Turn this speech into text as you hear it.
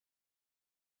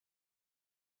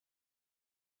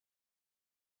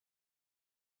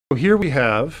So here we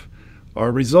have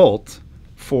our result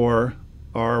for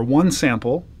our one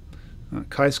sample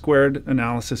chi-squared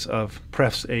analysis of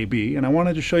prefs AB, and I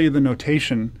wanted to show you the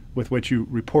notation with which you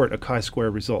report a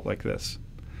chi-square result like this.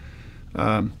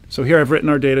 So here I've written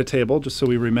our data table just so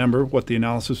we remember what the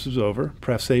analysis was over,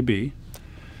 prefs AB,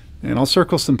 and I'll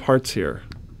circle some parts here.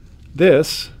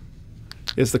 This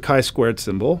is the chi-squared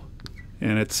symbol,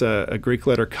 and it's a Greek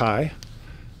letter chi.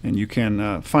 And you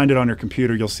can find it on your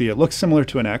computer. You'll see it looks similar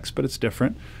to an X, but it's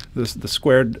different. The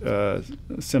squared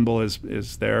symbol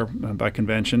is there by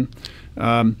convention.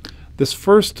 This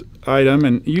first item,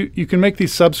 and you can make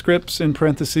these subscripts in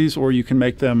parentheses, or you can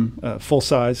make them full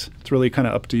size. It's really kind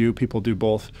of up to you. People do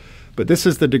both. But this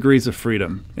is the degrees of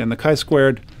freedom. And the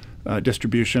chi-squared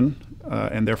distribution,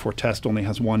 and therefore test, only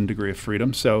has 1 degree of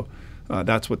freedom. So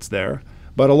that's what's there.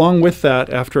 But along with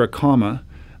that, after a comma,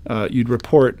 you'd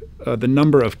report the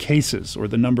number of cases, or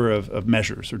the number of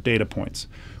measures or data points.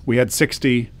 We had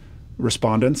 60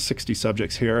 respondents, 60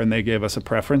 subjects here, and they gave us a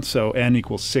preference, so n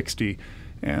equals 60,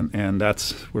 and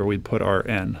that's where we'd put our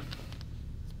n.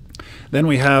 Then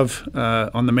we have,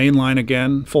 on the main line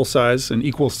again, full size, an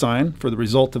equal sign for the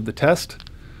result of the test.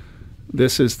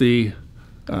 This is the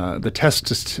test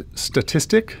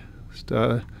statistic,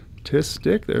 there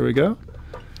we go.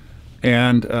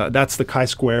 And that's the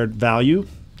chi-squared value,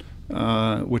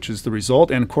 which is the result,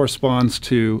 and corresponds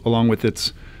to, along with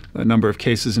its number of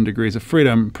cases and degrees of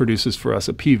freedom, produces for us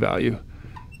a p-value,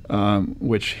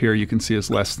 which here you can see is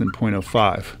less than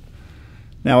 0.05.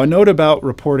 Now, a note about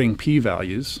reporting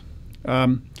p-values.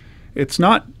 It's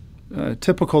not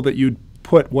typical that you'd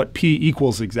put what p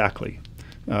equals exactly.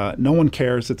 No one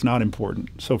cares. It's not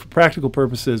important. So for practical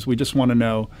purposes, we just want to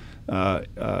know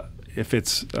if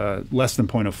it's less than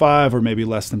 0.05 or maybe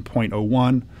less than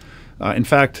 0.01. In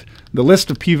fact, the list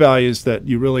of p-values that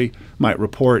you really might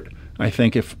report, I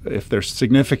think, if they're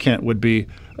significant, would be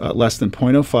less than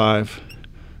 0.05,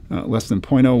 less than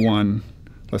 0.01,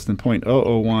 less than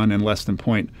 0.001, and less than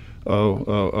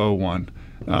 0.0001.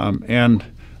 And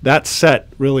that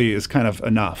set really is kind of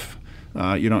enough.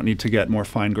 You don't need to get more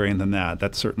fine-grained than that.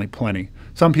 That's certainly plenty.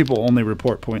 Some people only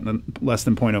report less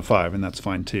than 0.05, and that's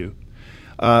fine too.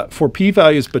 For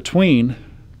p-values between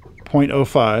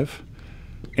 0.05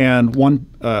 and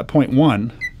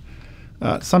 0.1,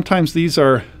 sometimes these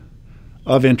are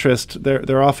of interest.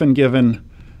 They're often given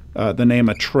the name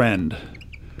a trend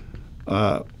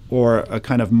or a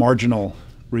kind of marginal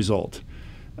result.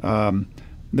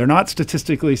 They're not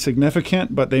statistically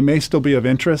significant, but they may still be of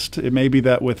interest. It may be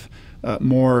that with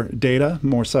more data,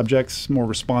 more subjects, more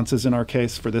responses in our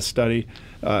case for this study,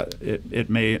 it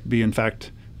may be, in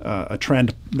fact, a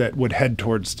trend that would head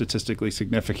towards statistically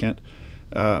significant.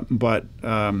 But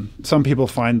some people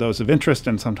find those of interest,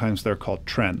 and sometimes they're called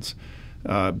trends.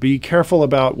 Be careful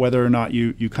about whether or not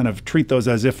you kind of treat those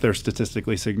as if they're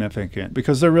statistically significant,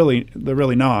 because they're really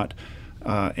not.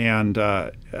 But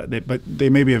they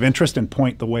may be of interest and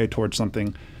point the way towards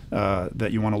something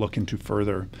that you want to look into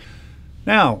further.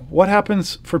 Now, what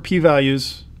happens for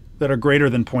p-values that are greater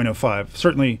than 0.05,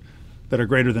 certainly that are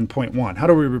greater than 0.1? How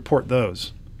do we report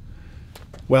those?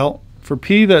 Well, for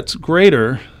p that's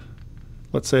greater,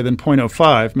 let's say, than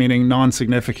 0.05, meaning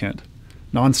non-significant,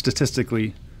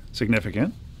 non-statistically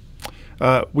significant,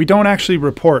 we don't actually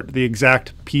report the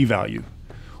exact p-value.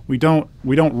 We don't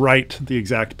write the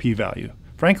exact p-value.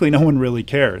 Frankly, no one really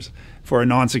cares for a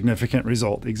non-significant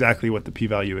result exactly what the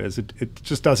p-value is. It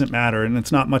just doesn't matter, and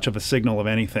it's not much of a signal of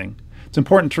anything. It's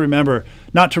important to remember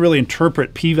not to really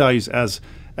interpret p-values as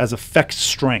effect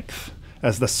strength,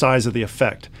 as the size of the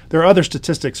effect. There are other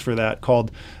statistics for that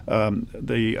called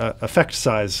the effect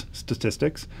size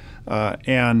statistics,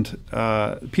 and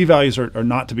p-values are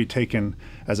not to be taken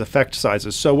as effect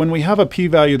sizes. So when we have a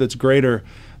p-value that's greater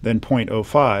than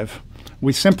 0.05,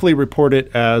 we simply report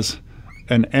it as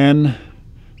an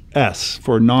NS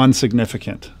for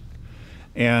non-significant,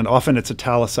 and often it's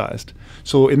italicized.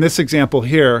 So in this example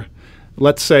here,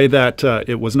 let's say that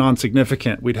it was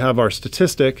non-significant. We'd have our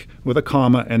statistic with a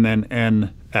comma and then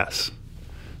NS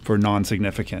for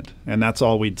non-significant, and that's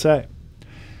all we'd say.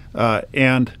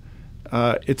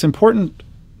 It's important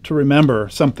to remember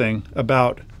something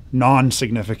about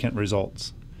non-significant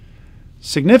results.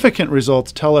 Significant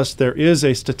results tell us there is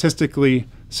a statistically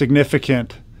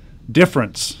significant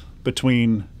difference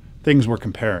between things we're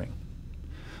comparing.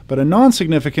 But a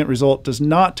non-significant result does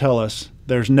not tell us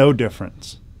there's no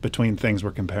difference between things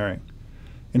we're comparing.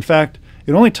 In fact,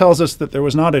 it only tells us that there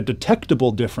was not a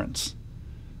detectable difference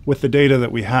with the data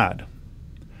that we had.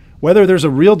 Whether there's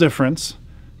a real difference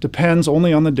depends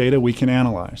only on the data we can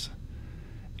analyze.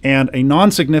 And a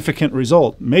non-significant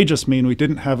result may just mean we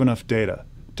didn't have enough data.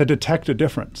 to detect a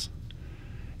difference.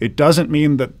 It doesn't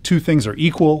mean that two things are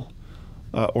equal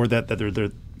or that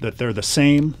they're the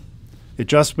same. It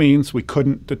just means we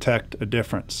couldn't detect a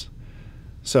difference.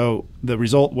 So the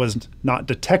result was not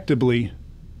detectably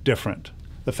different.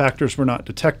 The factors were not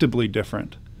detectably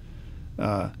different.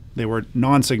 They were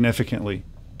non-significantly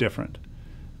different.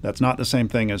 That's not the same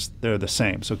thing as they're the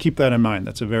same. So keep that in mind.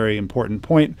 That's a very important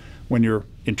point when you're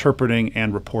interpreting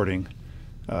and reporting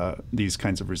these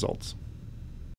kinds of results.